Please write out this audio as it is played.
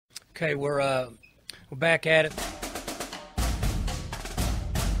Okay, we're back at it.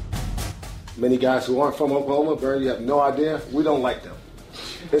 Many guys who aren't from Oklahoma, Bernie, you have no idea. We don't like them.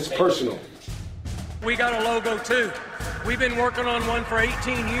 It's personal. We got a logo too. We've been working on one for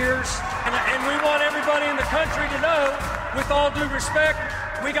 18 years, and we want everybody in the country to know, with all due respect,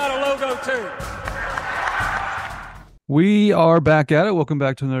 we got a logo too. We are back at it. Welcome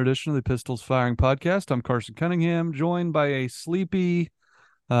back to another edition of the Pistols Firing Podcast. I'm Carson Cunningham, joined by a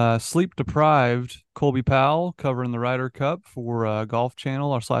sleep-deprived Colby Powell, covering the Ryder Cup for Golf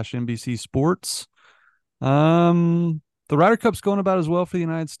Channel / NBC Sports. The Ryder Cup's going about as well for the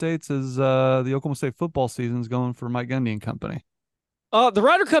United States as the Oklahoma State football season's going for Mike Gundy and company. The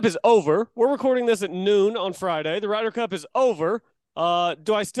Ryder Cup is over. We're recording this at noon on Friday. The Ryder Cup is over.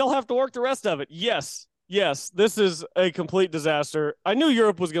 Do I still have to work the rest of it? Yes. This is a complete disaster. I knew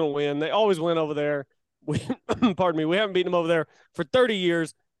Europe was going to win. They always win over there. Pardon me. We haven't beaten them over there for 30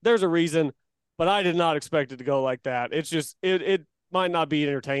 years. There's a reason, but I did not expect it to go like that. It's just, it might not be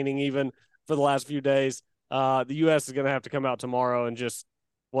entertaining even for the last few days. The U.S. is going to have to come out tomorrow and just,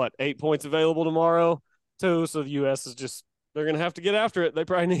 8 points available tomorrow too. So the U.S. is just, they're going to have to get after it. They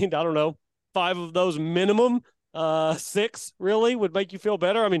probably need, 5 of those minimum. 6 really would make you feel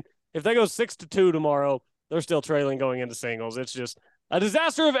better. I mean, if they go 6-2 tomorrow, they're still trailing going into singles. It's just a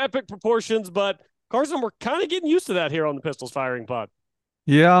disaster of epic proportions, but Carson, we're kind of getting used to that here on the Pistols Firing Pod.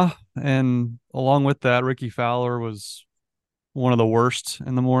 Yeah, and along with that, Ricky Fowler was one of the worst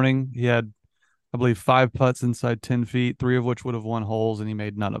in the morning. He had, I believe, 5 putts inside 10 feet, 3 of which would have won holes, and he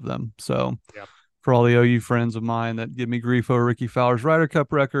made none of them. So for all the OU friends of mine that give me grief over Ricky Fowler's Ryder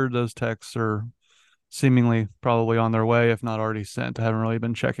Cup record, those texts are seemingly probably on their way, if not already sent. I haven't really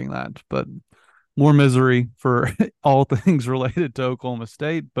been checking that, but more misery for all things related to Oklahoma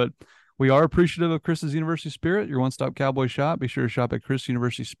State. But we are appreciative of Chris's University Spirit, your one-stop Cowboy shop. Be sure to shop at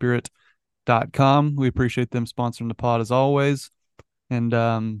chrisuniversityspirit.com. We appreciate them sponsoring the pod as always. And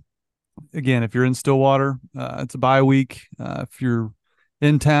again, if you're in Stillwater, it's a bye week. If you're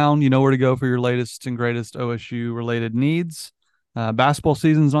in town, you know where to go for your latest and greatest OSU-related needs. Basketball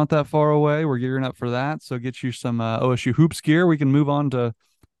season's not that far away. We're gearing up for that. So get you some OSU hoops gear. We can move on to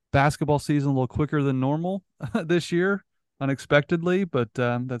basketball season a little quicker than normal this year, unexpectedly, but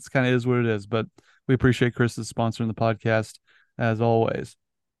that's kind of is what it is. But we appreciate Chris's sponsoring the podcast as always.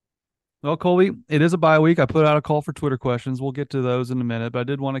 Well, Colby, it is a bye week. I put out a call for Twitter questions. We'll get to those in a minute, but I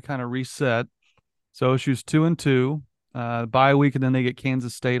did want to kind of reset. So OSU's 2-2, bye week, and then they get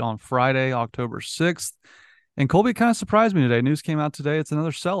Kansas State on Friday, October 6th. And Colby kind of surprised me today. News came out today. It's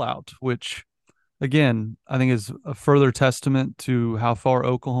another sellout, which, again, I think is a further testament to how far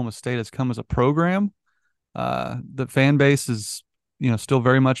Oklahoma State has come as a program. The fan base is, still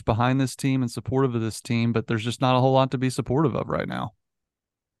very much behind this team and supportive of this team, but there's just not a whole lot to be supportive of right now.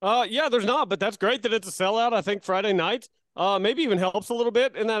 Yeah, there's not, but that's great that it's a sellout. I think Friday night maybe even helps a little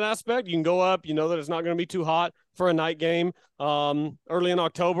bit in that aspect. You can go up, you know that it's not going to be too hot for a night game early in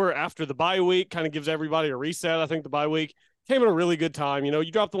October after the bye week. Kind of gives everybody a reset. I think the bye week came at a really good time.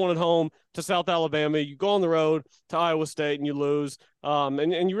 You drop the one at home to South Alabama, you go on the road to Iowa State and you lose,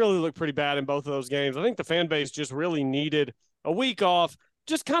 and you really look pretty bad in both of those games. I think the fan base just really needed a week off,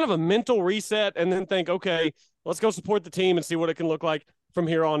 just kind of a mental reset, and then think, okay, let's go support the team and see what it can look like from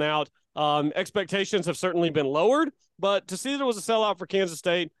here on out. Expectations have certainly been lowered, but to see that it was a sellout for Kansas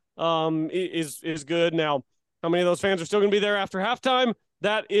State is good. Now, how many of those fans are still going to be there after halftime?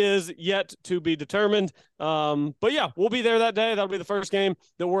 That is yet to be determined. But yeah, we'll be there that day. That'll be the first game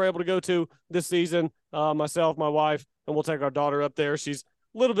that we're able to go to this season. Myself, my wife, and we'll take our daughter up there. She's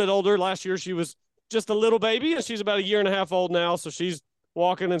a little bit older. Last year, she was just a little baby, and she's about a year and a half old now. So she's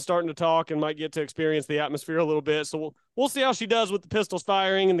walking and starting to talk and might get to experience the atmosphere a little bit. So we'll see how she does with the pistols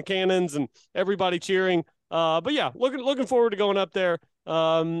firing and the cannons and everybody cheering. But yeah, looking forward to going up there.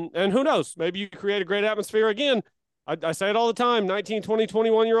 And who knows, maybe you create a great atmosphere again. I say it all the time, 19, 20,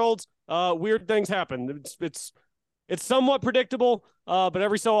 21-year-olds, weird things happen. It's somewhat predictable, but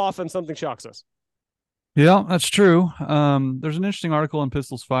every so often something shocks us. Yeah, that's true. There's an interesting article in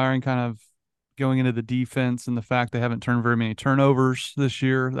Pistols Firing kind of going into the defense and the fact they haven't turned very many turnovers this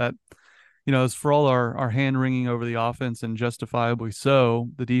year. That, is for all our hand-wringing over the offense, and justifiably so,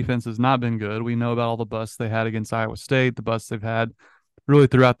 the defense has not been good. We know about all the busts they had against Iowa State, the busts they've had really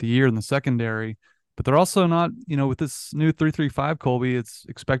throughout the year in the secondary. But they're also not, with this new 3-3-5, Colby, it's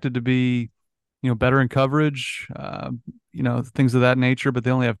expected to be, better in coverage, things of that nature, but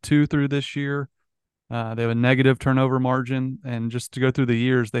they only have 2 through this year. They have a negative turnover margin. And just to go through the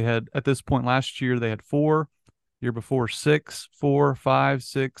years, they had, at this point last year, they had 4, year before 6, 4, 5,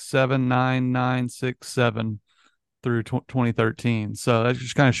 6, 7, 9, 9, 6, 7. through 2013. So that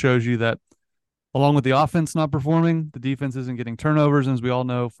just kind of shows you that along with the offense not performing, the defense isn't getting turnovers. And as we all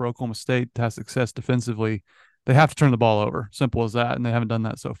know, for Oklahoma State to have success defensively, they have to turn the ball over. Simple as that. And they haven't done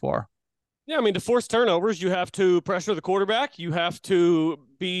that so far. Yeah, I mean, to force turnovers, you have to pressure the quarterback, you have to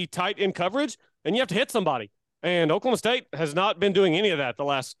be tight in coverage, and you have to hit somebody. And Oklahoma State has not been doing any of that the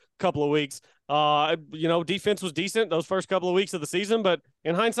last couple of weeks. Defense was decent those first couple of weeks of the season, but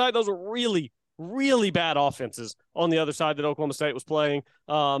in hindsight, those were really, really bad offenses on the other side that Oklahoma State was playing.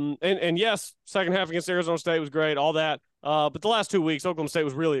 And yes, second half against Arizona State was great, all that. But the last 2 weeks, Oklahoma State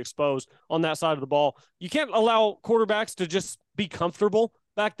was really exposed on that side of the ball. You can't allow quarterbacks to just be comfortable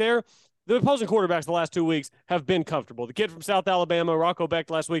back there. The opposing quarterbacks the last 2 weeks have been comfortable. The kid from South Alabama, Rocco Becht,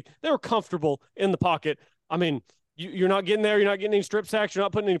 last week, they were comfortable in the pocket. I mean, you're not getting there. You're not getting any strip sacks. You're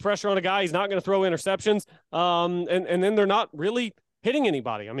not putting any pressure on a guy. He's not going to throw interceptions. And then they're not really hitting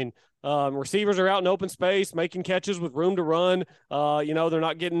anybody. I mean, receivers are out in open space, making catches with room to run. They're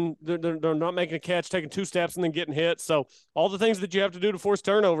not making a catch, taking 2 steps and then getting hit. So all the things that you have to do to force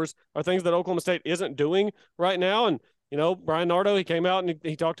turnovers are things that Oklahoma State isn't doing right now. And Bryan Nardo, he came out and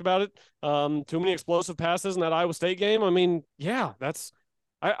he talked about it. Too many explosive passes in that Iowa State game. I mean, yeah,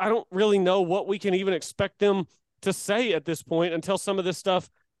 I don't really know what we can even expect them to say at this point until some of this stuff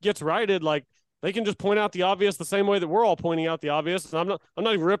gets righted. Like, they can just point out the obvious the same way that we're all pointing out the obvious. And I'm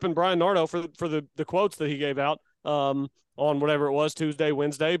not even ripping Bryan Nardo for the quotes that he gave out on whatever it was, Tuesday,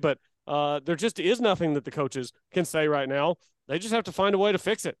 Wednesday. But there just is nothing that the coaches can say right now. They just have to find a way to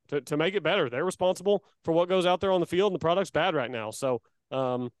fix it, to make it better. They're responsible for what goes out there on the field, and the product's bad right now. So,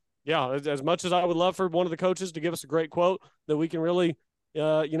 as much as I would love for one of the coaches to give us a great quote that we can really,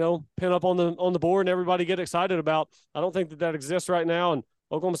 pin up on the board and everybody get excited about, I don't think that exists right now. And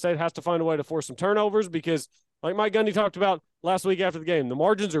Oklahoma State has to find a way to force some turnovers because, like Mike Gundy talked about last week after the game, the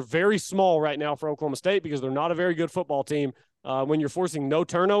margins are very small right now for Oklahoma State because they're not a very good football team. When you're forcing no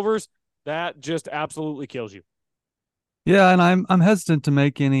turnovers, that just absolutely kills you. Yeah, and I'm hesitant to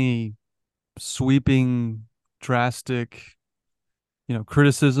make any sweeping, drastic,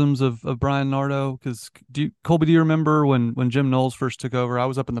 criticisms of Bryan Nardo because Colby, do you remember when Jim Knowles first took over? I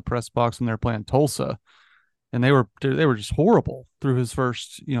was up in the press box when they were playing Tulsa, and they were just horrible through his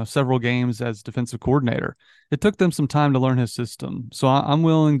first several games as defensive coordinator. It took them some time to learn his system, so I'm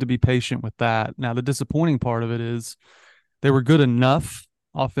willing to be patient with that. Now, the disappointing part of it is they were good enough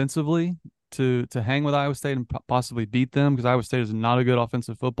offensively to hang with Iowa State and possibly beat them because Iowa State is not a good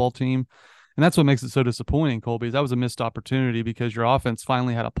offensive football team. And that's what makes it so disappointing, Colby, is that was a missed opportunity because your offense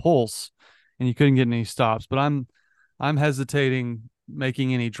finally had a pulse and you couldn't get any stops. But I'm hesitating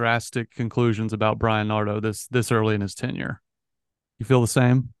making any drastic conclusions about Bryan Nardo this early in his tenure. You feel the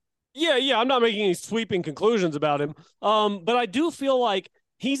same? Yeah. I'm not making any sweeping conclusions about him. But I do feel like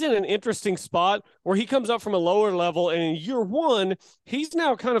he's in an interesting spot where he comes up from a lower level, and in year one, he's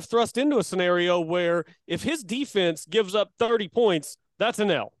now kind of thrust into a scenario where if his defense gives up 30 points, that's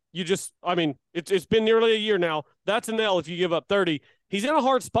an L. It's been nearly a year now. That's an L if you give up 30. He's in a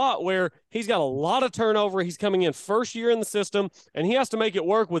hard spot where he's got a lot of turnover. He's coming in first year in the system, and he has to make it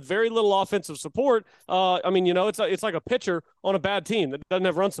work with very little offensive support. It's like a pitcher on a bad team that doesn't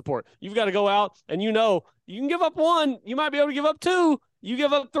have run support. You've got to go out, and you can give up 1. You might be able to give up 2. You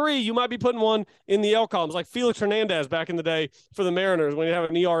give up 3, you might be putting 1 in the L columns, like Felix Hernandez back in the day for the Mariners when he'd have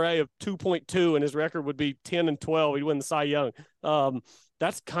an ERA of 2.2 and his record would be 10-12. He'd win the Cy Young.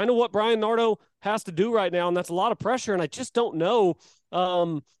 That's kind of what Bryan Nardo has to do right now, and that's a lot of pressure, and I just don't know,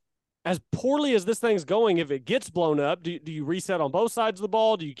 as poorly as this thing's going, if it gets blown up, do you reset on both sides of the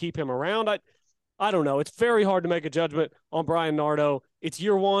ball? Do you keep him around? I don't know. It's very hard to make a judgment on Bryan Nardo. It's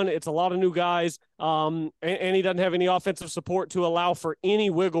year one. It's a lot of new guys, and he doesn't have any offensive support to allow for any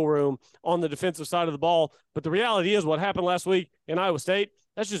wiggle room on the defensive side of the ball. But the reality is what happened last week in Iowa State,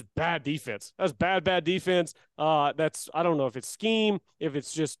 that's just bad defense. That's bad defense. I don't know if it's scheme, if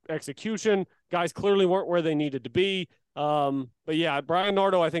it's just execution. Guys clearly weren't where they needed to be. But yeah, Bryan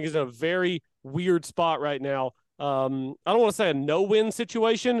Nardo, I think, is in a very weird spot right now. I don't want to say a no-win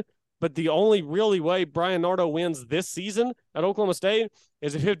situation, but the only really way Bryan Nardo wins this season at Oklahoma State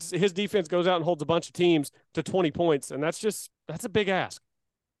is if his defense goes out and holds a bunch of teams to 20 points. And that's a big ask.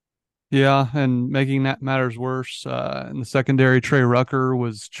 Yeah, and making that matters worse, in the secondary, Trey Rucker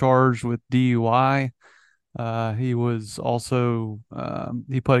was charged with DUI. He was also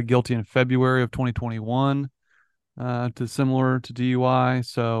he pled guilty in February of 2021 similar to DUI.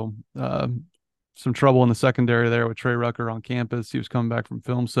 So some trouble in the secondary there with Trey Rucker on campus. He was coming back from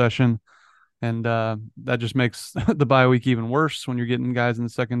film session, and that just makes the bye week even worse when you're getting guys in the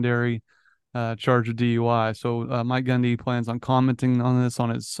secondary charged with DUI. So Mike Gundy plans on commenting on this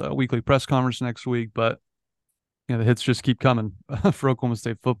on his weekly press conference next week. But the hits just keep coming for Oklahoma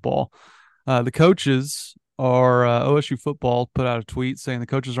State football. The coaches are OSU football put out a tweet saying the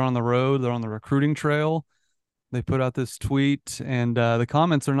coaches are on the road. They're on the recruiting trail. They put out this tweet, and the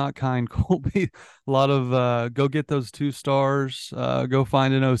comments are not kind, Colby. A lot of go get those 2 stars, go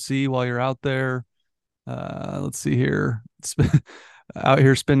find an OC while you're out there. Let's see here. Out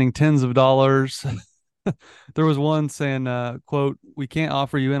here spending tens of dollars. There was one saying, quote, "We can't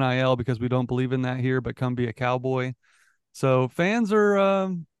offer you NIL because we don't believe in that here, but come be a Cowboy." So fans are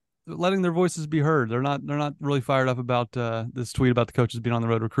letting their voices be heard. They're not really fired up about this tweet about the coaches being on the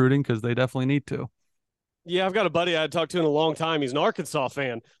road recruiting, because they definitely need to. Yeah, I've got a buddy I had talked to in a long time. He's an Arkansas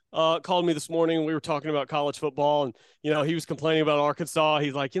fan. Called me this morning. We were talking about college football, and he was complaining about Arkansas.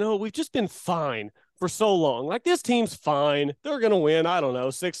 He's like, we've just been fine for so long. Like, this team's fine. They're going to win, I don't know,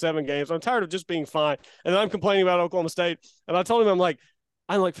 6-7 games. I'm tired of just being fine. And I'm complaining about Oklahoma State. And I told him, I'm like,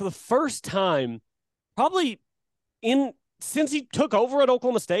 for the first time, probably since he took over at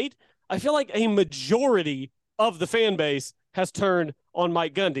Oklahoma State, I feel like a majority of the fan base has turned on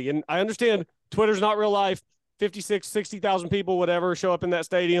Mike Gundy. And I understand Twitter's not real life. 56, 60,000 people, whatever, show up in that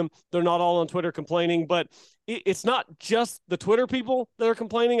stadium. They're not all on Twitter complaining, but it's not just the Twitter people that are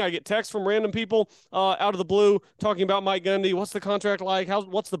complaining. I get texts from random people out of the blue talking about Mike Gundy. What's the contract like?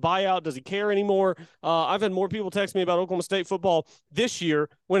 What's the buyout? Does he care anymore? I've had more people text me about Oklahoma State football this year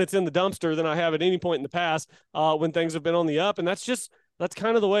when it's in the dumpster than I have at any point in the past when things have been on the up. And that's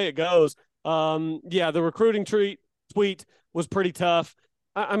kind of the way it goes. The recruiting tweet was pretty tough.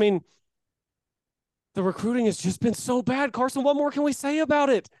 I mean, the recruiting has just been so bad. Carson, what more can we say about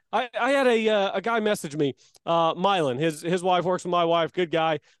it? I had a guy message me, Mylan. His wife works with my wife. Good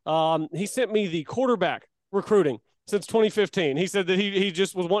guy. He sent me the quarterback recruiting since 2015. He said that he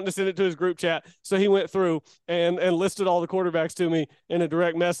just was wanting to send it to his group chat. So he went through and listed all the quarterbacks to me in a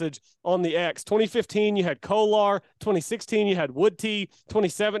direct message on the X. 2015, you had Kolar. 2016, you had Woodtee.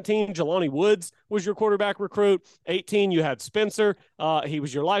 2017, Jelani Woods was your quarterback recruit. 18, you had Spencer. He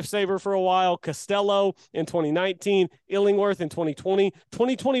was your lifesaver for a while. Costello in 2019. Illingworth in 2020.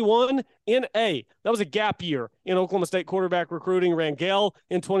 2021, N.A. That was a gap year in Oklahoma State quarterback recruiting. Rangel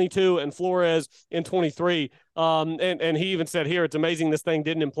in 22 and Flores in 23. And he even said here, it's amazing this thing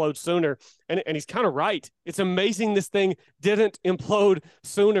didn't implode sooner. And he's kind of right. It's amazing this thing didn't implode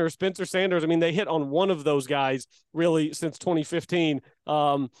sooner. Spencer Sanders, I mean, they hit on one of those guys really since 2015.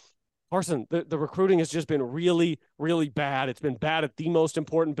 Carson, the recruiting has just been really, really bad. It's been bad at the most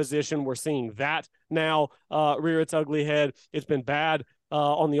important position. We're seeing that now rear its ugly head. It's been bad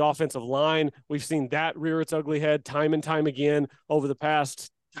on the offensive line. We've seen that rear its ugly head time and time again over the past,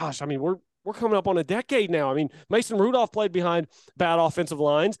 we're coming up on a decade now. I mean, Mason Rudolph played behind bad offensive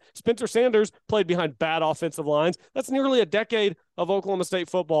lines. Spencer Sanders played behind bad offensive lines. That's nearly a decade of Oklahoma State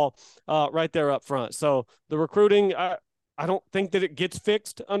football right there up front. So the recruiting, I don't think that it gets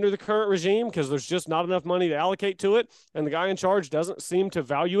fixed under the current regime because there's just not enough money to allocate to it. And the guy in charge doesn't seem to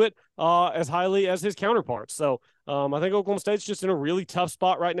value it as highly as his counterparts. So I think Oklahoma State's just in a really tough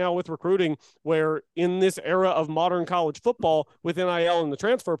spot right now with recruiting, where in this era of modern college football with NIL and the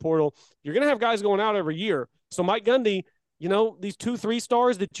transfer portal, you're going to have guys going out every year. So Mike Gundy, these 2-3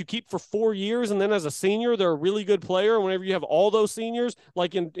 stars that you keep for 4 years, and then as a senior, they're a really good player. And whenever you have all those seniors,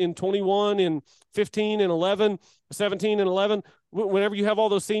 like in 21 and 15 and 11, 17 and 11, whenever you have all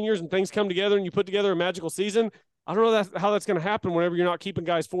those seniors and things come together and you put together a magical season, I don't know how that's going to happen whenever you're not keeping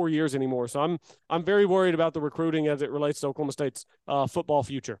guys 4 years anymore. So I'm very worried about the recruiting as it relates to Oklahoma State's football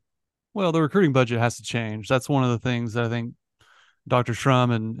future. Well, the recruiting budget has to change. That's one of the things that I think Dr.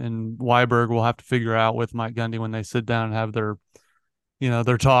 Shrum and Weiberg will have to figure out with Mike Gundy when they sit down and have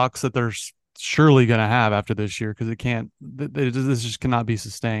their talks that they're surely going to have after this year, because this just cannot be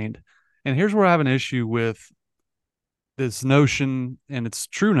sustained. And here's where I have an issue with this notion, and it's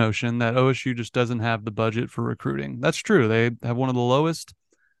true notion, that OSU just doesn't have the budget for recruiting. That's true. They have one of the lowest.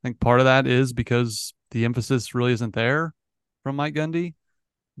 I think part of that is because the emphasis really isn't there from Mike Gundy.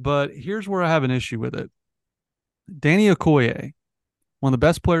 But here's where I have an issue with it. Danny Okoye, one of the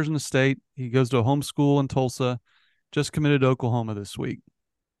best players in the state. He goes to a home school in Tulsa, just committed to Oklahoma this week.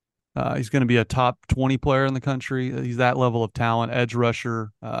 He's going to be a top 20 player in the country. He's that level of talent, edge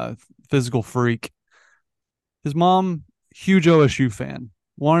rusher, physical freak. His mom, huge OSU fan,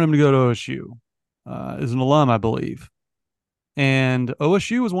 wanted him to go to OSU. Is an alum, I believe. And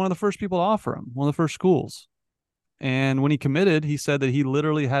OSU was one of the first people to offer him, one of the first schools. And when he committed, he said that he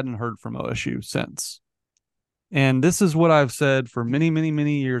literally hadn't heard from OSU since. And this is what I've said for many, many,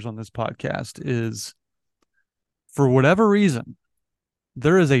 many years on this podcast is, for whatever reason,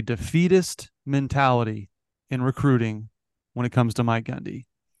 there is a defeatist mentality in recruiting when it comes to Mike Gundy.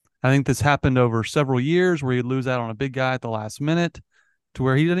 I think this happened over several years where he'd lose out on a big guy at the last minute to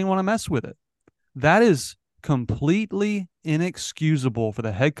where he didn't want to mess with it. That is completely inexcusable for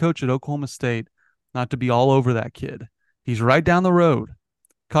the head coach at Oklahoma State not to be all over that kid. He's right down the road.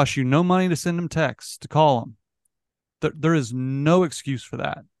 Costs you no money to send him texts, to call him. There is no excuse for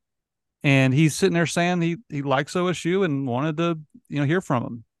that. And he's sitting there saying he likes OSU and wanted to, hear from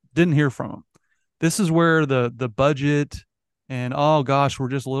him. Didn't hear from him. This is where the budget and, oh gosh, we're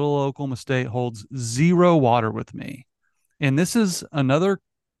just little Oklahoma State holds zero water with me. And this is another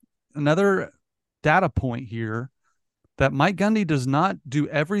data point here that Mike Gundy does not do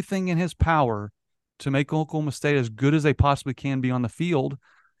everything in his power to make Oklahoma State as good as they possibly can be on the field.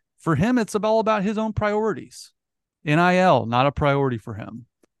 For him, it's all about his own priorities. NIL, not a priority for him.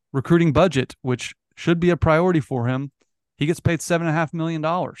 Recruiting budget, which should be a priority for him, he gets paid $7.5 million.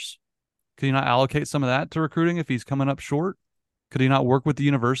 Could he not allocate some of that to recruiting if he's coming up short? Could he not work with the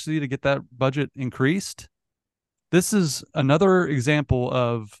university to get that budget increased? This is another example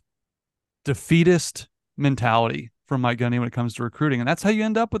of defeatist mentality from Mike Gundy when it comes to recruiting. And that's how you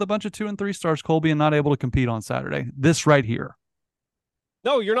end up with a bunch of 2 and 3 stars, Colby, and not able to compete on Saturday. This right here.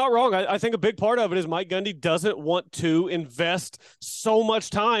 No, you're not wrong. I think a big part of it is Mike Gundy doesn't want to invest so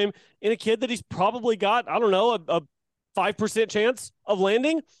much time in a kid that he's probably got, I don't know, a 5% chance of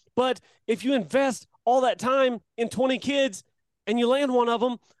landing. But if you invest all that time in 20 kids and you land one of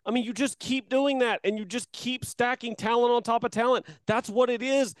them, I mean, you just keep doing that and you just keep stacking talent on top of talent. That's what it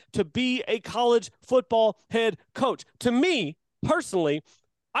is to be a college football head coach. To me, personally,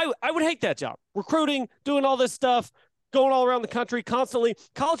 I would hate that job. Recruiting, doing all this stuff, going all around the country constantly.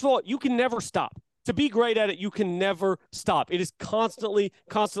 College football, you can never stop. To be great at it, you can never stop. It is constantly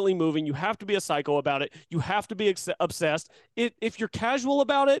moving. You have to be a psycho about it. You have to be obsessed. If you're casual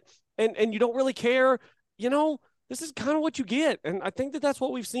about it and you don't really care, this is kind of what you get. And I think that's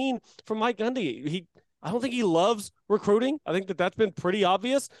what we've seen from Mike Gundy. I don't think he loves recruiting. I think that's been pretty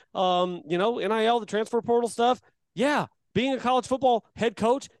obvious. NIL, the transfer portal stuff. Yeah. Being a college football head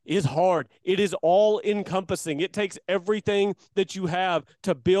coach is hard. It is all encompassing. It takes everything that you have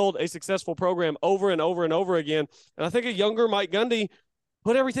to build a successful program over and over and over again. And I think a younger Mike Gundy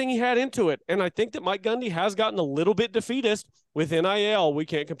put everything he had into it. And I think that Mike Gundy has gotten a little bit defeatist with NIL. We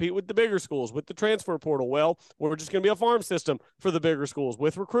can't compete with the bigger schools. With the transfer portal, well, we're just going to be a farm system for the bigger schools.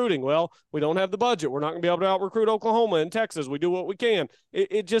 With recruiting, well, we don't have the budget. We're not going to be able to out-recruit Oklahoma and Texas. We do what we can.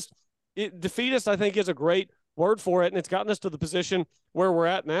 Defeatist, I think, is a great word for it, and it's gotten us to the position where we're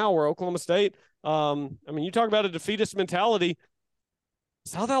at now, where Oklahoma State, you talk about a defeatist mentality.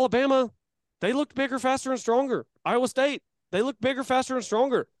 South Alabama, they looked bigger, faster, and stronger. Iowa State, they looked bigger, faster, and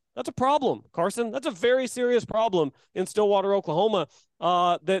stronger. That's a problem, Carson. That's a very serious problem in Stillwater, Oklahoma,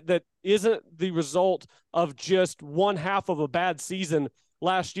 that isn't the result of just one half of a bad season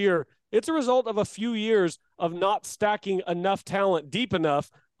last year. It's a result of a few years of not stacking enough talent deep enough.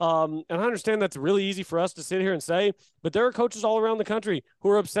 And I understand that's really easy for us to sit here and say, but there are coaches all around the country who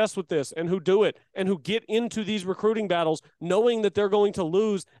are obsessed with this and who do it and who get into these recruiting battles knowing that they're going to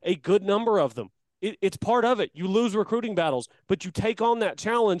lose a good number of them. It's part of it. You lose recruiting battles, but you take on that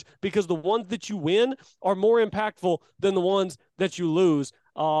challenge because the ones that you win are more impactful than the ones that you lose.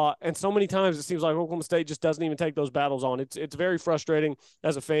 And so many times it seems like Oklahoma State just doesn't even take those battles on. It's very frustrating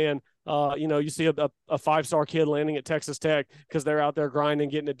as a fan. You see a five-star kid landing at Texas Tech because they're out there grinding,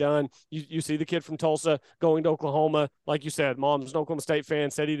 getting it done. You see the kid from Tulsa going to Oklahoma. Like you said, mom's an Oklahoma State fan,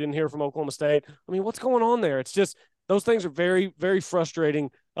 said he didn't hear from Oklahoma State. I mean, what's going on there? It's just those things are very, very frustrating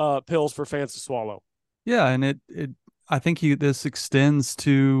pills for fans to swallow. Yeah, and I think this extends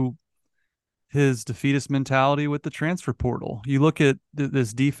to his defeatist mentality with the transfer portal. You look at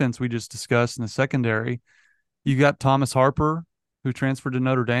this defense we just discussed in the secondary. You got Thomas Harper, who transferred to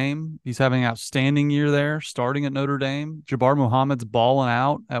Notre Dame. He's having an outstanding year there, starting at Notre Dame. Jabbar Muhammad's balling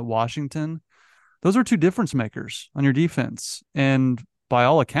out at Washington. Those are two difference makers on your defense. And by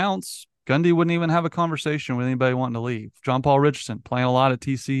all accounts, Gundy wouldn't even have a conversation with anybody wanting to leave. John Paul Richardson playing a lot at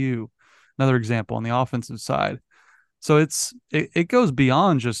TCU. Another example on the offensive side. So it goes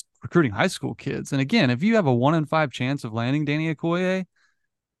beyond just recruiting high school kids. And again, if you have a 1 in 5 chance of landing Danny Okoye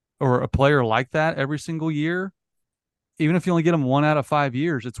or a player like that every single year, even if you only get them 1 out of 5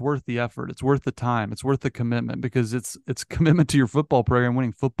 years, it's worth the effort. It's worth the time. It's worth the commitment because it's commitment to your football program,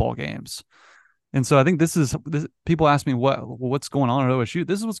 winning football games. And so I think this people ask me what's going on at OSU.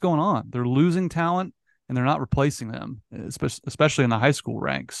 This is what's going on. They're losing talent and they're not replacing them, especially in the high school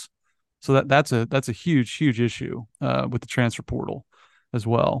ranks. So that's a huge issue with the transfer portal as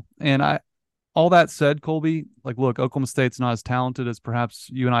well. And all that said, Colby, look, Oklahoma State's not as talented as perhaps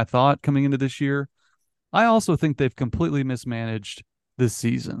you and I thought coming into this year. I also think they've completely mismanaged this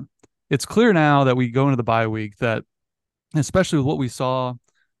season. It's clear now that we go into the bye week that, especially with what we saw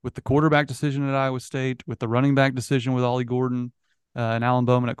with the quarterback decision at Iowa State, with the running back decision with Ollie Gordon and Alan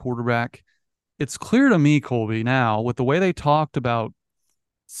Bowman at quarterback, it's clear to me, Colby, now with the way they talked about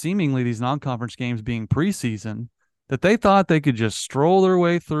seemingly these non-conference games being preseason, that they thought they could just stroll their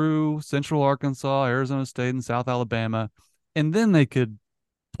way through Central Arkansas, Arizona State, and South Alabama, and then they could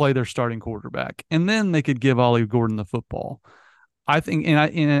play their starting quarterback, and then they could give Ollie Gordon the football. I think, and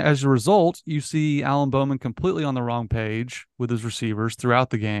as a result, you see Alan Bowman completely on the wrong page with his receivers throughout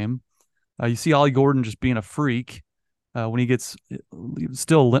the game. You see Ollie Gordon just being a freak when he gets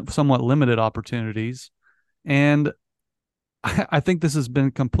still somewhat limited opportunities. And I think this has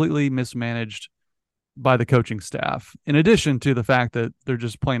been completely mismanaged by the coaching staff, in addition to the fact that they're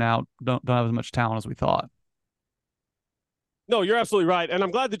just plain out don't have as much talent as we thought. No, you're absolutely right. And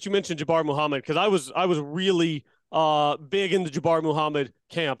I'm glad that you mentioned Jabbar Muhammad, because I was really big in the Jabbar Muhammad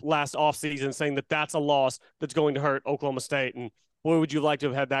camp last offseason, saying that that's a loss that's going to hurt Oklahoma State. And boy, would you like to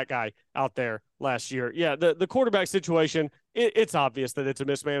have had that guy out there last year. Yeah, the quarterback situation, it's obvious that it's a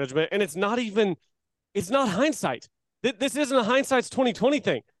mismanagement, and it's not hindsight. This isn't a hindsight's 2020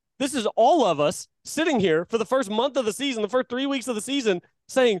 thing. This is all of us sitting here for the first month of the season, the first 3 weeks of the season,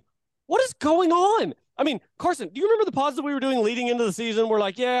 saying, what is going on? I mean, Carson, do you remember the pods that we were doing leading into the season? We're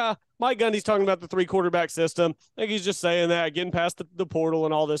like, yeah, Mike Gundy's talking about the 3-quarterback system. I think he's just saying that, getting past the portal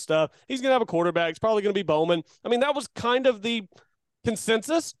and all this stuff. He's going to have a quarterback. It's probably going to be Bowman. I mean, that was kind of the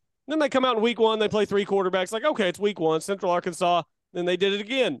consensus. Then they come out in week 1. They play 3 quarterbacks. Like, okay, it's week 1, Central Arkansas. Then they did it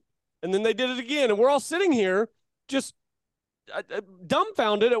again. And then they did it again. And we're all sitting here just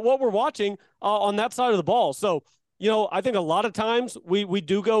dumbfounded at what we're watching on that side of the ball. So, I think a lot of times we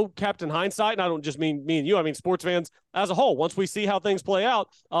do go Captain Hindsight, and I don't just mean me and you. I mean sports fans as a whole. Once we see how things play out,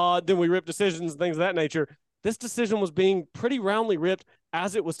 then we rip decisions and things of that nature. This decision was being pretty roundly ripped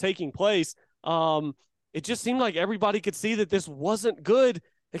as it was taking place. It just seemed like everybody could see that this wasn't good,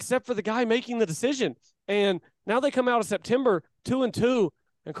 except for the guy making the decision. And now they come out of September 2-2,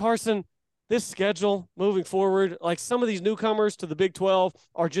 and Carson, this schedule moving forward, like some of these newcomers to the Big 12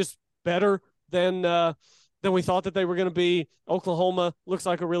 are just better than we thought that they were going to be. Oklahoma looks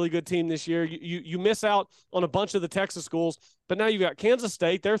like a really good team this year. You miss out on a bunch of the Texas schools, but now you've got Kansas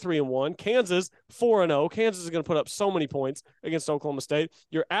State. They're 3-1. Kansas 4-0. Kansas is going to put up so many points against Oklahoma State.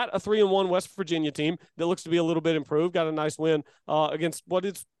 You're at a 3-1 West Virginia team that looks to be a little bit improved. Got a nice win against what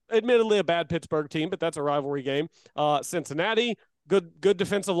is admittedly a bad Pittsburgh team, but that's a rivalry game. Cincinnati, good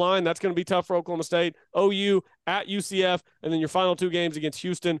defensive line. That's going to be tough for Oklahoma State. OU at UCF, and then your final 2 games against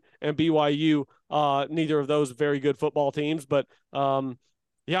Houston and BYU. Neither of those very good football teams, but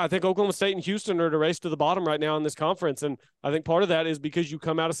I think Oklahoma State and Houston are at a race to the bottom right now in this conference, and I think part of that is because you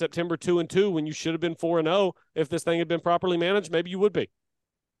come out of September 2-2 when you should have been 4-0. If this thing had been properly managed, maybe you would be.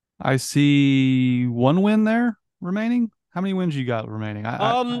 I see 1 win there remaining. How many wins you got remaining?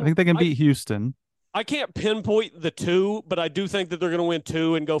 I think they can beat Houston. I can't pinpoint the 2, but I do think that they're going to win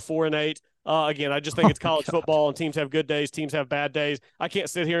 2 and go 4-8. Again, I just think it's college football, and teams have good days, teams have bad days. I can't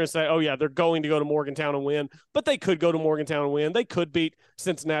sit here and say, oh, yeah, they're going to go to Morgantown and win, but they could go to Morgantown and win. They could beat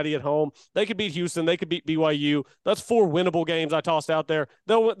Cincinnati at home. They could beat Houston. They could beat BYU. That's 4 winnable games I tossed out there.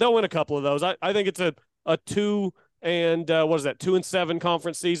 They'll win a couple of those. I think it's a 2 and 2-7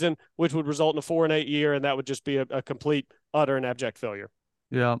 conference season, which would result in a 4-8 year, and that would just be a complete, utter, and abject failure.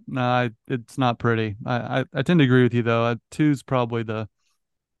 Yeah, no, it's not pretty. I tend to agree with you though. 2's probably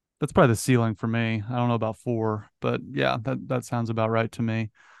that's probably the ceiling for me. I don't know about 4, but yeah, that sounds about right to me.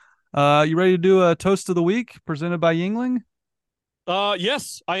 You ready to do a toast of the week presented by Yuengling?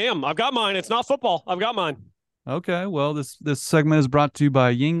 Yes, I am. I've got mine. It's not football. I've got mine. Okay, well, this segment is brought to you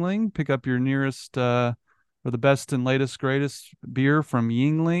by Yuengling. Pick up your nearest or the best and latest, greatest beer from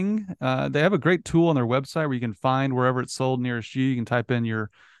Yuengling. They have a great tool on their website where you can find wherever it's sold nearest you. You can type in your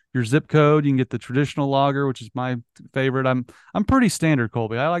zip code. You can get the traditional lager, which is my favorite. I'm pretty standard,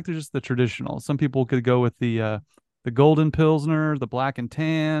 Colby. I like just the traditional. Some people could go with the golden pilsner, the black and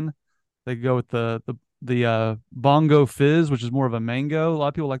tan. They could go with the bongo fizz, which is more of a mango. A lot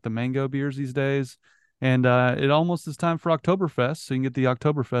of people like the mango beers these days. And it almost is time for Oktoberfest, so you can get the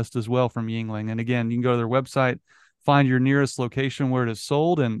Oktoberfest as well from Yuengling. And again, you can go to their website, find your nearest location where it is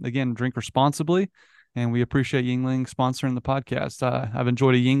sold, and again, drink responsibly. And we appreciate Yuengling sponsoring the podcast. I've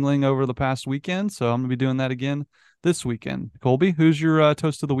enjoyed a Yuengling over the past weekend, so I'm going to be doing that again this weekend. Colby, who's your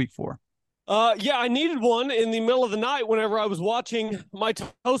toast of the week for? Yeah, I needed one in the middle of the night whenever I was watching my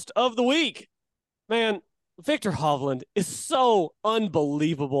toast of the week. Man, Victor Hovland is so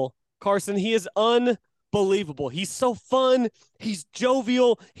unbelievable. Carson, he is unbelievable. He's so fun. He's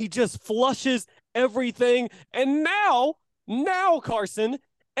jovial. He just flushes everything. And now Now, Carson,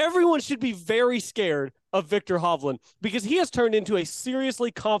 everyone should be very scared of Viktor Hovland because he has turned into a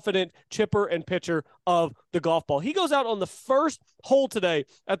seriously confident chipper and pitcher of the golf ball. He goes out on the first hole today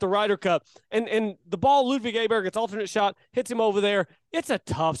at the Ryder Cup, and the ball, Ludwig Aberg, gets alternate shot, hits him over there. It's a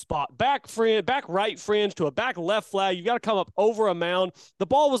tough spot. Back right fringe to a back left flag. You got to come up over a mound. The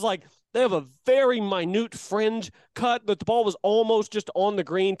ball was like, they have a very minute fringe cut, but the ball was almost just on the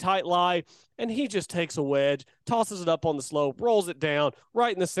green, tight lie. And he just takes a wedge, tosses it up on the slope, rolls it down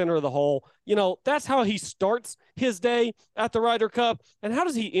right in the center of the hole. You know, that's how he starts his day at the Ryder Cup. And how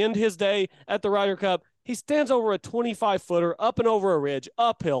does he end his day at the Ryder Cup? He stands over a 25-footer, up and over a ridge,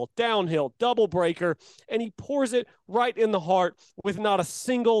 uphill, downhill, double breaker, and he pours it right in the heart with not a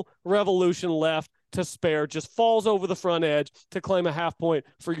single revolution left to spare, just falls over the front edge to claim a half point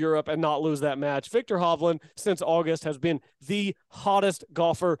for Europe and not lose that match. Viktor Hovland, since August, has been the hottest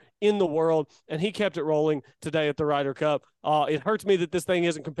golfer in the world, and he kept it rolling today at the Ryder Cup. It hurts me that this thing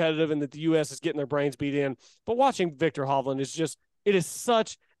isn't competitive and that the U.S. is getting their brains beat in, but watching Viktor Hovland it is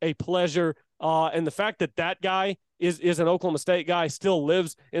such a pleasure. And the fact that guy is an Oklahoma State guy, still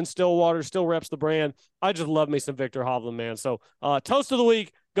lives in Stillwater, still reps the brand. I just love me some Viktor Hovland, man. So toast of the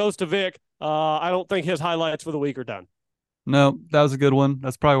week goes to Vic. I don't think his highlights for the week are done. No, that was a good one.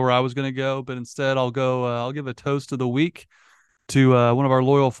 That's probably where I was going to go, but instead I'll go. I'll give a toast of the week to one of our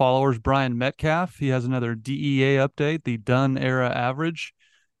loyal followers, Brian Metcalf. He has another DEA update, the Dunn era average.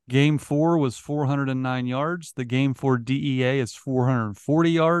 Game 4 was 409 yards. The Game 4 DEA is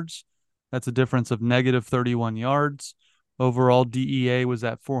 440 yards. That's a difference of negative 31 yards. Overall, DEA was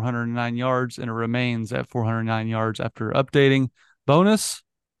at 409 yards, and it remains at 409 yards after updating. Bonus,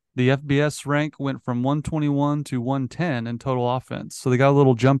 the FBS rank went from 121 to 110 in total offense. So they got a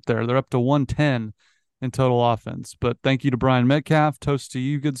little jump there. They're up to 110 in total offense. But thank you to Brian Metcalf. Toast to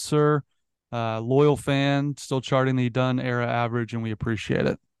you, good sir. Loyal fan, still charting the Dunn era average, and we appreciate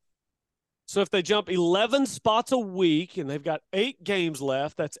it. So if they jump 11 spots a week and they've got 8 games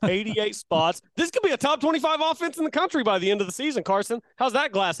left, that's 88 spots. This could be a top 25 offense in the country by the end of the season, Carson. How's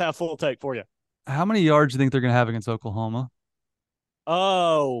that glass half full take for you? How many yards do you think they're going to have against Oklahoma?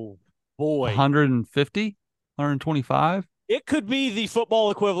 Oh, boy. 150? 125? It could be the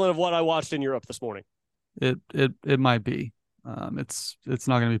football equivalent of what I watched in Europe this morning. It might be. It's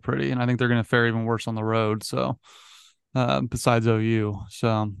not going to be pretty, and I think they're going to fare even worse on the road. So, besides OU,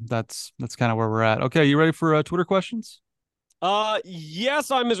 so that's kind of where we're at. Okay, you ready for Twitter questions? Yes,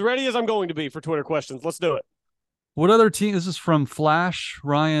 I'm as ready as I'm going to be for Twitter questions. Let's do it. What other team? This is from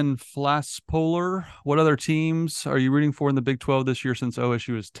Ryan Flasspolar. What other teams are you rooting for in the Big 12 this year since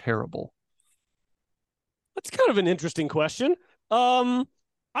OSU is terrible? That's kind of an interesting question.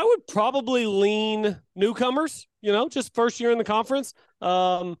 I would probably lean newcomers, just first year in the conference.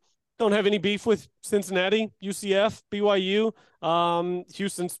 Don't have any beef with Cincinnati, UCF, BYU.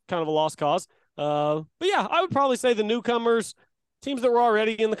 Houston's kind of a lost cause. But yeah, I would probably say the newcomers, teams that were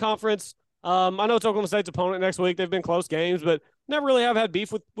already in the conference. I know it's Oklahoma State's opponent next week. They've been close games, but never really have had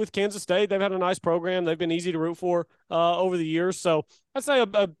beef with Kansas State. They've had a nice program. They've been easy to root for over the years. So I'd say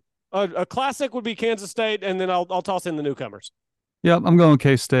a classic would be Kansas State, and then I'll toss in the newcomers. Yeah, I'm going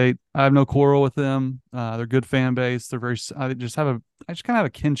K-State. I have no quarrel with them. They're a good fan base. They're I just kind of have a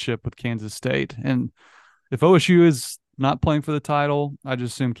kinship with Kansas State. And if OSU is not playing for the title, I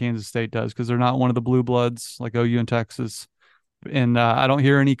just assume Kansas State does because they're not one of the blue bloods like OU and Texas. And I don't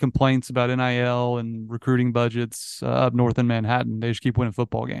hear any complaints about NIL and recruiting budgets up north in Manhattan. They just keep winning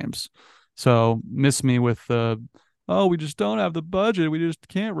football games. So miss me with we just don't have the budget. We just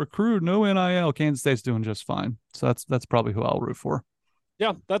can't recruit. No NIL. Kansas State's doing just fine. So that's probably who I'll root for.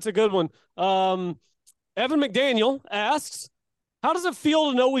 Yeah, that's a good one. Evan McDaniel asks, how does it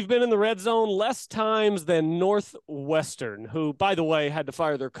feel to know we've been in the red zone less times than Northwestern, who, by the way, had to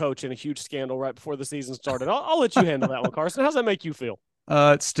fire their coach in a huge scandal right before the season started? I'll let you handle that one, Carson. How's that make you feel?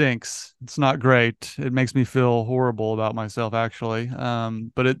 It stinks. It's not great. It makes me feel horrible about myself, actually.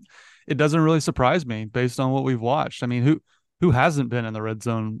 But it doesn't really surprise me based on what we've watched. I mean, who hasn't been in the red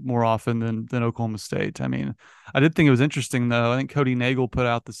zone more often than Oklahoma State? I mean, I did think it was interesting, though. I think Cody Nagel put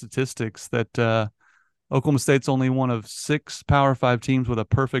out the statistics that Oklahoma State's only one of 6 Power 5 teams with a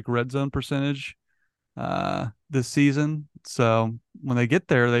perfect red zone percentage this season. So when they get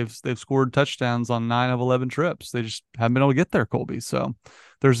there, they've scored touchdowns on 9 of 11 trips. They just haven't been able to get there, Colby. So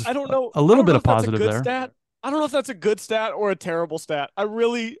there's a little bit of positive there. Stat. I don't know if that's a good stat or a terrible stat. I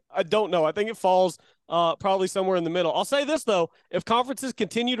don't know. I think it falls probably somewhere in the middle. I'll say this, though. If conferences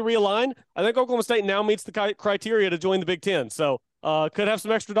continue to realign, I think Oklahoma State now meets the criteria to join the Big Ten. So could have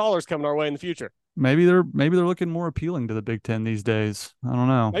some extra dollars coming our way in the future. maybe they're looking more appealing to the Big Ten these days. I don't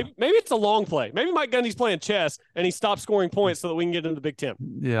know. Maybe it's a long play. Maybe Mike Gundy's playing chess and he stopped scoring points so that we can get into the Big Ten.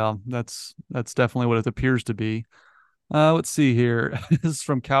 Yeah, that's definitely what it appears to be. Let's see here. This is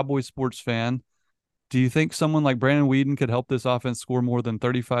from Cowboy Sports Fan. Do you think someone like Brandon Weeden could help this offense score more than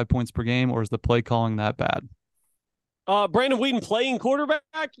 35 points per game, or is the play calling that bad? Brandon Weeden playing quarterback?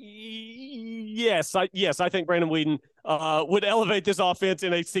 Yes, I think Brandon Weeden would elevate this offense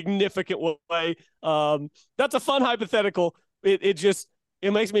in a significant way. That's a fun hypothetical. It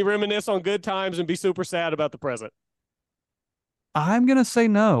makes me reminisce on good times and be super sad about the present. I'm gonna say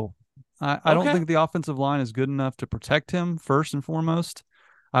no. I don't Okay. think the offensive line is good enough to protect him first and foremost.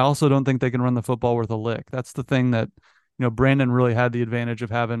 I also don't think they can run the football worth a lick. That's the thing that, Brandon really had the advantage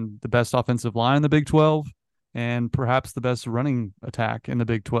of having the best offensive line in the Big 12 and perhaps the best running attack in the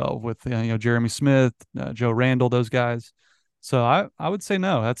Big 12 with, Jeremy Smith, Joe Randall, those guys. So I would say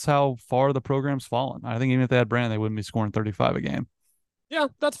no. That's how far the program's fallen. I think even if they had Brandon, they wouldn't be scoring 35 a game. Yeah,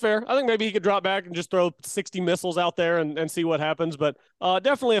 that's fair. I think maybe he could drop back and just throw 60 missiles out there and see what happens, but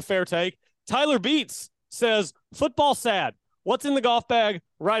definitely a fair take. Tyler Beats says, football sad. What's in the golf bag?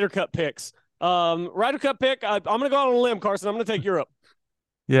 Ryder Cup picks. Ryder Cup pick, I'm going to go out on a limb, Carson. I'm going to take Europe.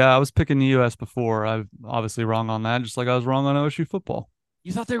 Yeah, I was picking the U.S. before. I'm obviously wrong on that, just like I was wrong on OSU football.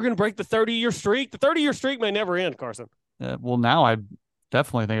 You thought they were going to break the 30-year streak? The 30-year streak may never end, Carson. Well, now I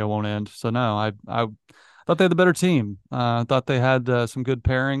definitely think it won't end. So no, I thought they had the better team. I thought they had some good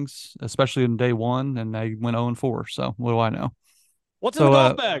pairings, especially in day one, and they went 0-4. So what do I know? What's in the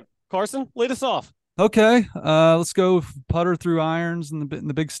golf bag, Carson? Lead us off. Okay, let's go putter through irons and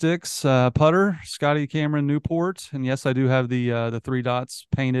the big sticks. Putter, Scotty Cameron Newport, and yes, I do have the three dots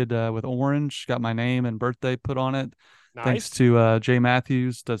painted with orange. Got my name and birthday put on it. Nice. Thanks to Jay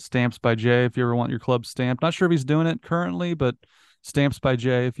Matthews, the Stamps by Jay. If you ever want your club stamped, not sure if he's doing it currently, but Stamps by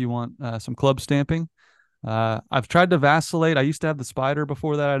Jay if you want some club stamping. I've tried to vacillate. I used to have the Spider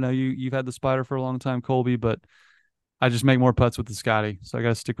before that. I know you've had the Spider for a long time, Colby, but I just make more putts with the Scotty, so I got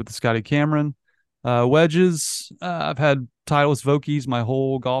to stick with the Scotty Cameron. Wedges, I've had Titleist Vokeys my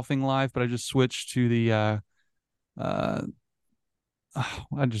whole golfing life, but I just switched to the the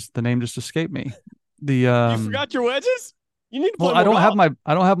name just escaped me. You forgot your wedges? You need to play well, more golf.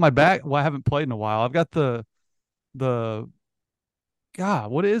 I don't have my bag. Well, I haven't played in a while. I've got the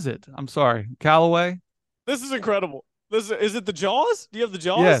God, what is it? I'm sorry. Callaway. This is incredible. Is it the Jaws? Do you have the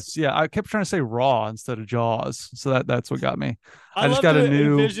Jaws? Yes, yeah. I kept trying to say Raw instead of Jaws, so that's what got me. I just got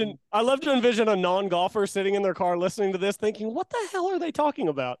I love to envision a non-golfer sitting in their car listening to this, thinking, "What the hell are they talking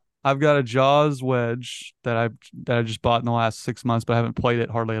about?" I've got a Jaws wedge that I just bought in the last 6 months, but I haven't played it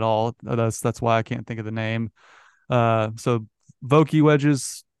hardly at all. That's why I can't think of the name. So Vokey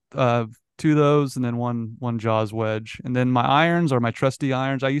wedges, two of those, and then one Jaws wedge, and then my irons are my trusty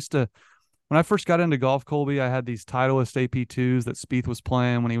irons. I used to. When I first got into golf, Colby, I had these Titleist AP2s that Spieth was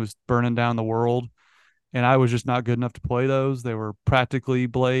playing when he was burning down the world, and I was just not good enough to play those. They were practically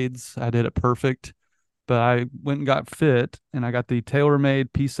blades. I did it perfect, but I went and got fit, and I got the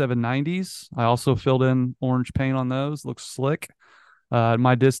TaylorMade P790s. I also filled in orange paint on those. Looks slick.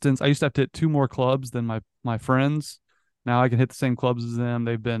 My distance, I used to have to hit two more clubs than my friends. Now I can hit the same clubs as them.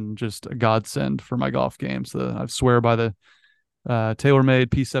 They've been just a godsend for my golf game. So I swear by the TaylorMade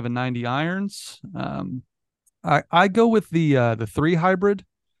P790 irons. I go with the 3 hybrid.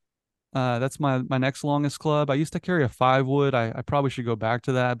 That's my next longest club. I used to carry a 5 wood. I probably should go back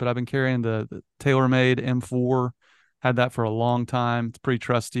to that, but I've been carrying the TaylorMade M4. Had that for a long time. It's pretty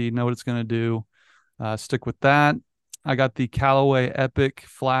trusty. Know what it's going to do. Stick with that. I got the Callaway Epic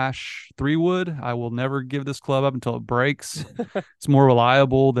Flash 3 wood. I will never give this club up until it breaks. It's more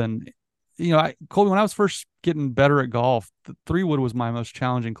reliable than Colby, when I was first getting better at golf, the 3 wood was my most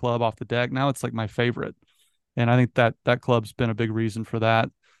challenging club off the deck. Now it's like my favorite. And I think that club's been a big reason for that.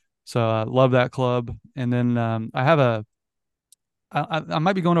 So I love that club. And then I have I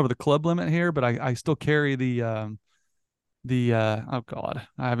might be going over the club limit here, but I still carry oh God,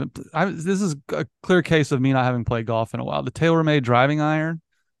 this is a clear case of me not having played golf in a while. The TaylorMade driving iron,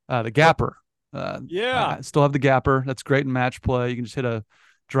 the Gapper. I still have the Gapper. That's great in match play. You can just hit a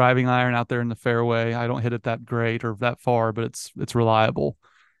driving iron out there in the fairway. I don't hit it that great or that far, but it's reliable.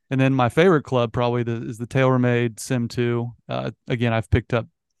 And then my favorite club probably is the TaylorMade Sim 2. Again, I've picked up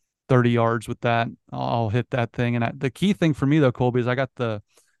 30 yards with that. I'll hit that thing. And the key thing for me though, Colby, is I got the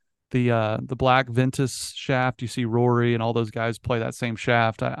black Ventus shaft. You see Rory and all those guys play that same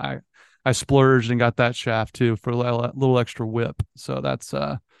shaft. I splurged and got that shaft too for a little extra whip. So that's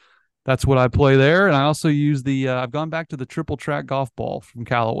what I play there. And I also use I've gone back to the triple track golf ball from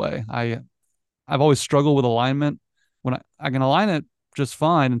Callaway. I've always struggled with alignment. When I can align it just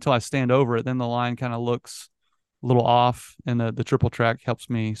fine until I stand over it. Then the line kind of looks a little off, and the triple track helps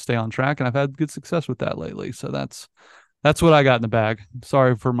me stay on track, and I've had good success with that lately. So that's what I got in the bag.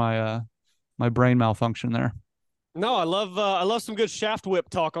 Sorry for my my brain malfunction there. No, I love some good shaft whip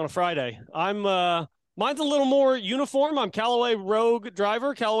talk on a Friday. Mine's a little more uniform. I'm Callaway Rogue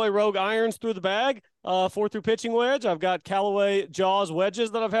driver, Callaway Rogue irons through the bag, 4-through pitching wedge. I've got Callaway Jaws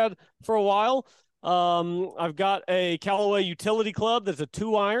wedges that I've had for a while. I've got a Callaway utility club that's a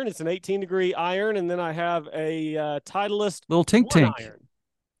 2-iron. It's an 18-degree iron, and then I have a Titleist little Tink.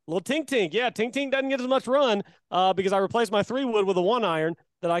 Little Tink. Yeah, Tink doesn't get as much run because I replaced my 3-wood with a 1-iron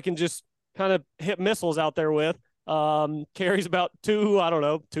that I can just kind of hit missiles out there with. Carries about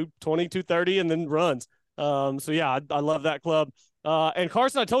 220, 230, and then runs. So yeah, I love that club. And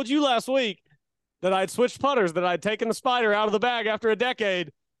Carson, I told you last week that I'd switched putters, that I'd taken the Spider out of the bag after a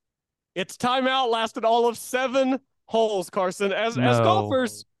decade. Its timeout lasted all of 7 holes, Carson. As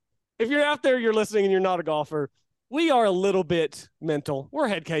golfers, if you're out there, you're listening and you're not a golfer, we are a little bit mental. We're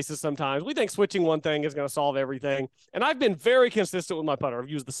head cases sometimes. We think switching one thing is going to solve everything. And I've been very consistent with my putter. I've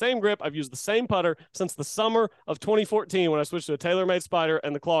used the same grip. I've used the same putter since the summer of 2014 when I switched to a TaylorMade Spider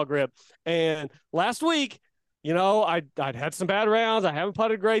and the claw grip. And last week, I'd had some bad rounds. I haven't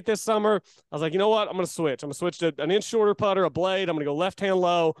putted great this summer. I was like, you know what? I'm going to switch. I'm going to switch to an inch shorter putter, a blade. I'm going to go left-hand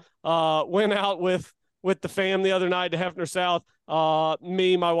low. Went out with the fam the other night to Hefner South.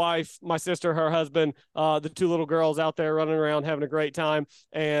 Me, my wife, my sister, her husband, the 2 little girls out there running around having a great time.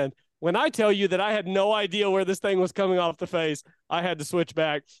 And when I tell you that I had no idea where this thing was coming off the face, I had to switch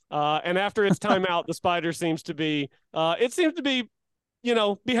back. And after its timeout, the Spider seems to be behaving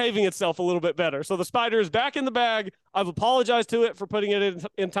itself a little bit better. So the Spider is back in the bag. I've apologized to it for putting it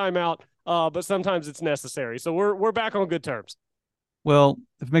in timeout, but sometimes it's necessary. So we're back on good terms. Well,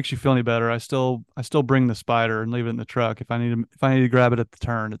 if it makes you feel any better, I still bring the Spider and leave it in the truck. If I need to grab it at the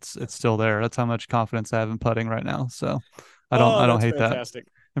turn, it's still there. That's how much confidence I have in putting right now. So I don't hate fantastic.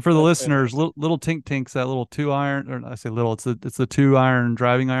 That. And for the listeners, little Tink's that little 2-iron, or I say little, it's the 2-iron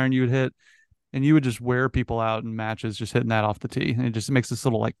driving iron you would hit, and you would just wear people out in matches just hitting that off the tee, and it just makes this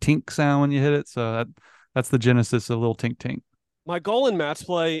little like tink sound when you hit it. So that's the genesis of little Tink. My goal in match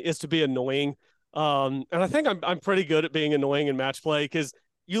play is to be annoying. And I think I'm pretty good at being annoying in match play because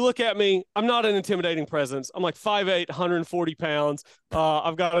you look at me, I'm not an intimidating presence. I'm like 5'8", 140 pounds.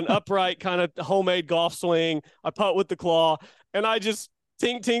 I've got an upright kind of homemade golf swing. I putt with the claw, and I just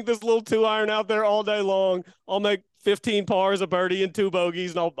tink this little 2-iron out there all day long. I'll make 15 pars, a birdie, and 2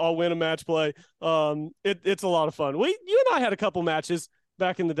 bogeys, and I'll win a match play. It's a lot of fun. You and I had a couple matches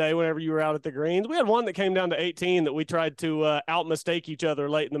back in the day whenever you were out at the greens. We had one that came down to 18 that we tried to out mistake each other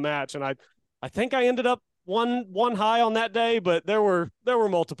late in the match, and I think I ended up one high on that day, but there were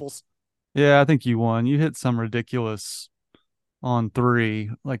multiples. Yeah, I think you won. You hit some ridiculous on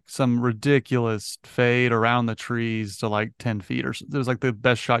 3, like some ridiculous fade around the trees to like 10 feet or something. It was like the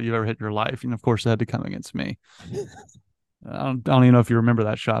best shot you've ever hit in your life. And of course it had to come against me. I don't even know if you remember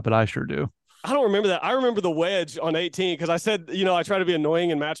that shot, but I sure do. I don't remember that. I remember the wedge on 18 because I said, I try to be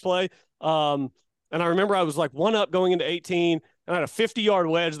annoying in match play. And I remember I was like 1 up going into 18, and I had a 50-yard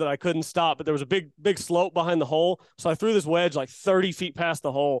wedge that I couldn't stop, but there was a big slope behind the hole. So I threw this wedge like 30 feet past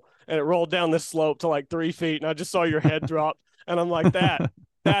the hole, and it rolled down this slope to like 3 feet, and I just saw your head drop. And I'm like,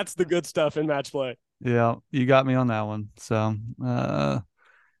 that's the good stuff in match play. Yeah, you got me on that one. So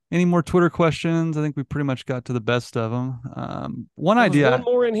any more Twitter questions? I think we pretty much got to the best of them. One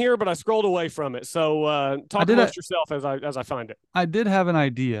more in here, but I scrolled away from it. So talk amongst yourself as I find it. I did have an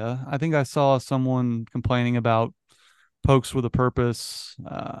idea. I think I saw someone complaining about Pokes with a Purpose,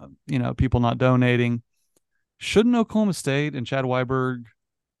 people not donating. Shouldn't Oklahoma State and Chad Weiberg,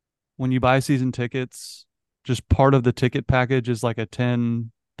 when you buy season tickets, just part of the ticket package is like a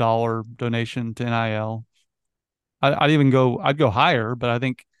 $10 donation to NIL? I'd go higher, but I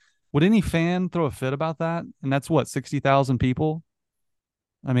think, would any fan throw a fit about that? And that's what, 60,000 people?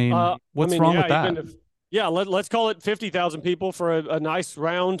 I mean, what's wrong with that? Let's call it 50,000 people for a nice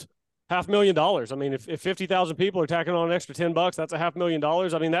round $500,000. I mean, if 50,000 people are tacking on an extra $10, that's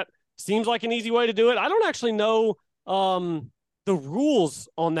 $500,000. I mean, that seems like an easy way to do it. I don't actually know the rules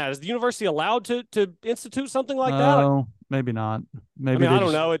on that. Is the university allowed to institute something like that? No, maybe not. Maybe I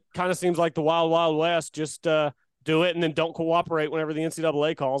don't know. It kind of seems like the wild, wild west. Just do it and then don't cooperate whenever the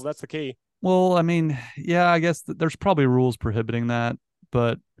NCAA calls. That's the key. Well, I mean, yeah, I guess there's probably rules prohibiting that,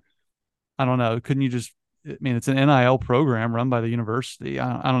 but I don't know. Couldn't you just, I mean, it's an NIL program run by the university.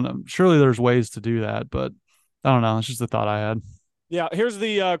 I don't know. Surely there's ways to do that, but I don't know. It's just a thought I had. Yeah, here's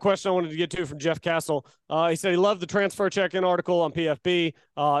the question I wanted to get to from Jeff Castle. He said he loved the transfer check-in article on PFB.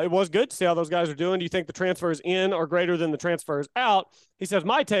 It was good to see how those guys are doing. Do you think the transfers in are greater than the transfers out? He says,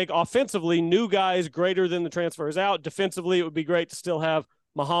 my take, offensively, new guys greater than the transfers out. Defensively, it would be great to still have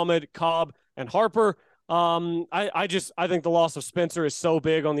Muhammad, Cobb, and Harper. I think the loss of Spencer is so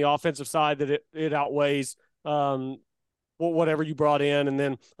big on the offensive side that it outweighs whatever you brought in. And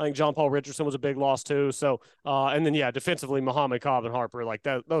then I think John Paul Richardson was a big loss too. So, and then, defensively, Muhammad, Cobb, and Harper, like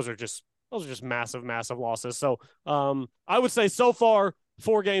that, those are just massive, massive losses. So, I would say so far,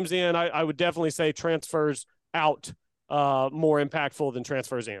 4 games in, I would definitely say transfers out, more impactful than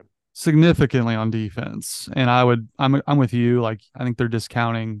transfers in. Significantly on defense. And I'm with you. Like, I think they're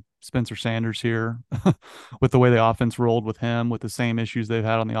discounting Spencer Sanders here with the way the offense rolled with him, with the same issues they've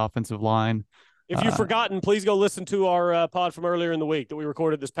had on the offensive line. If you've forgotten, please go listen to our pod from earlier in the week that we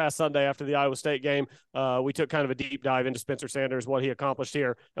recorded this past Sunday after the Iowa State game. We took kind of a deep dive into Spencer Sanders, what he accomplished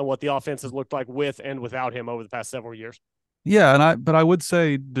here, and what the offense has looked like with and without him over the past several years. Yeah, but I would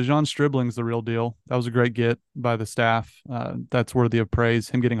say Dejon Stribling's the real deal. That was a great get by the staff. That's worthy of praise.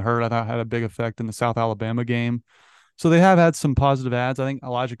 Him getting hurt, I thought, had a big effect in the South Alabama game. So they have had some positive ads. I think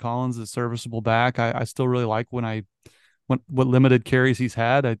Elijah Collins is a serviceable back. I still really like what limited carries he's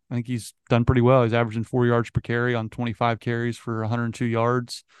had. I think he's done pretty well. He's averaging 4 yards per carry on 25 carries for 102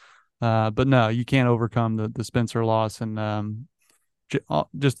 yards. But no, you can't overcome the Spencer loss and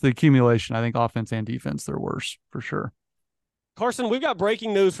just the accumulation. I think offense and defense, they're worse for sure. Carson, we've got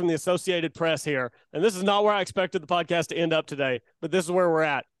breaking news from the Associated Press here, and this is not where I expected the podcast to end up today, but this is where we're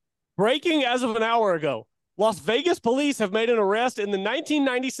at. Breaking as of an hour ago, Las Vegas police have made an arrest in the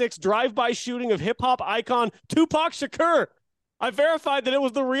 1996 drive-by shooting of hip-hop icon Tupac Shakur. I verified that it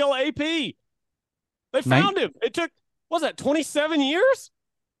was the real AP. They found him. It took, 27 years?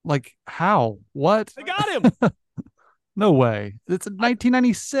 Like, how? What? They got him. No way. It's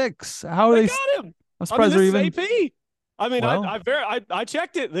 1996. How they are got him? I'm surprised this they're is even. AP. I mean, well, I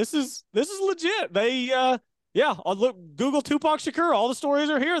checked it. This is legit. They, I'll look, Google Tupac Shakur. All the stories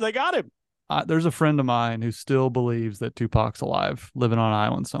are here. They got him. There's a friend of mine who still believes that Tupac's alive, living on an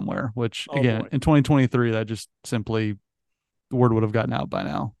island somewhere, which, again, in 2023, that just simply, the word would have gotten out by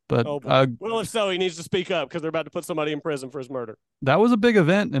now. But well, if so, he needs to speak up because they're about to put somebody in prison for his murder. That was a big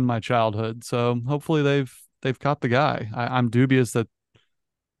event in my childhood. So hopefully they've caught the guy. I'm dubious that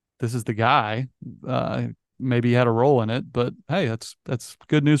this is the guy. Maybe he had a role in it, but hey, that's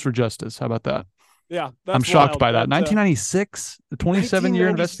good news for justice. How about that? Yeah, I'm shocked by that. 1996, the 27-year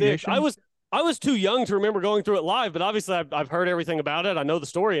investigation. I was too young to remember going through it live, but obviously I've heard everything about it. I know the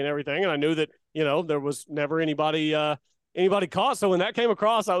story and everything, and I knew that there was never anybody caught. So when that came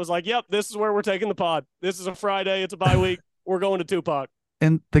across, I was like, "Yep, this is where we're taking the pod. This is a Friday. It's a bye week. We're going to Tupac."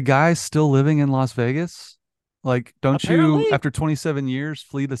 And the guy's still living in Las Vegas. Like, don't Apparently, you, after 27 years,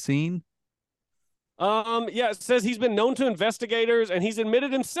 flee the scene? It says he's been known to investigators, and he's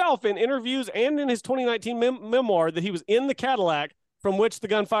admitted himself in interviews and in his 2019 memoir that he was in the Cadillac from which the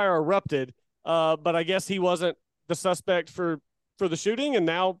gunfire erupted. But I guess he wasn't the suspect for the shooting, and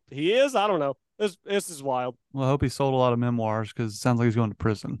now he is. I don't know. This is wild. Well, I hope he sold a lot of memoirs because it sounds like he's going to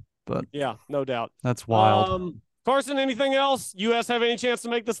prison. But yeah, no doubt. That's wild. Carson, anything else? U.S. have any chance to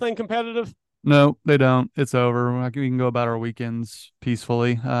make this thing competitive? No, they don't. It's over. We can go about our weekends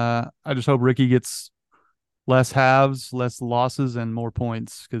peacefully. I just hope Ricky gets less halves, less losses, and more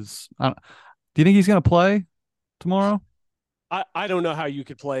points. Because do you think he's going to play tomorrow? I don't know how you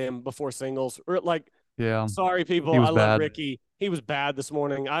could play him before singles. Yeah. Sorry, people. I love Ricky. He was bad this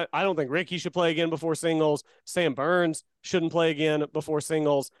morning. I don't think Ricky should play again before singles. Sam Burns shouldn't play again before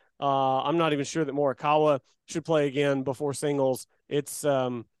singles. I'm not even sure that Morikawa should play again before singles. It's,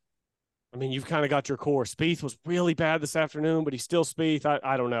 you've kind of got your core. Spieth was really bad this afternoon, but he's still Spieth.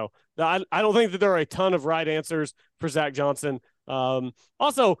 I don't know. I don't think that there are a ton of right answers for Zach Johnson.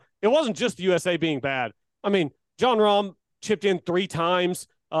 Also, it wasn't just the USA being bad. Jon Rahm chipped in 3 times,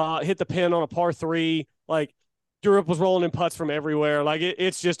 hit the pin on a par 3. Like, Europe was rolling in putts from everywhere. Like,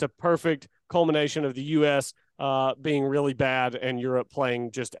 it's just a perfect culmination of the U.S. Being really bad and Europe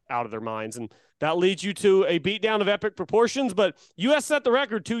playing just out of their minds. And that leads you to a beatdown of epic proportions. But U.S. set the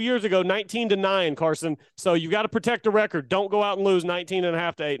record 2 years ago, 19-9, Carson. So you've got to protect the record. Don't go out and lose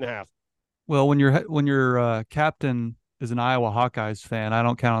 19.5 to 8.5. Well, when your captain is an Iowa Hawkeyes fan, I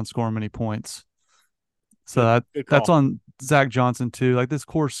don't count on scoring many points. So that's on Zach Johnson too. Like, this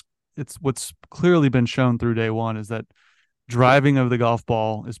course, it's what's clearly been shown through day one is that driving of the golf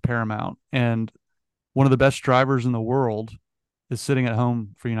ball is paramount. And one of the best drivers in the world is sitting at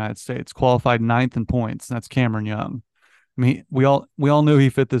home for the United States, qualified 9th in points, and that's Cameron Young. We all knew he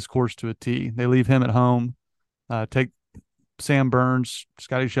fit this course to a T. They leave him at home, take Sam Burns,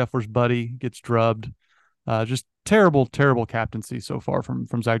 Scotty Scheffler's buddy, gets drubbed. Just terrible, terrible captaincy so far from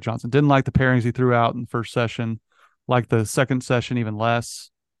Zach Johnson. Didn't like the pairings he threw out in the first session. Like the second session even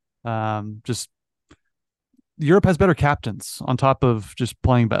less. Just Europe has better captains on top of just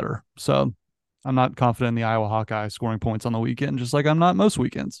playing better. So I'm not confident in the Iowa Hawkeyes scoring points on the weekend, just like I'm not most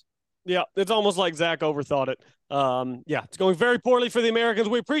weekends. Yeah, it's almost like Zach overthought it. Yeah, it's going very poorly for the Americans.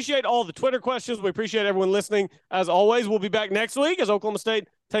 We appreciate all the Twitter questions. We appreciate everyone listening. As always, we'll be back next week as Oklahoma State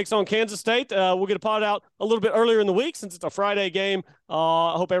takes on Kansas State. We'll get a pod out a little bit earlier in the week since it's a Friday game.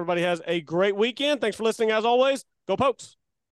 I hope everybody has a great weekend. Thanks for listening as always. Go Pokes.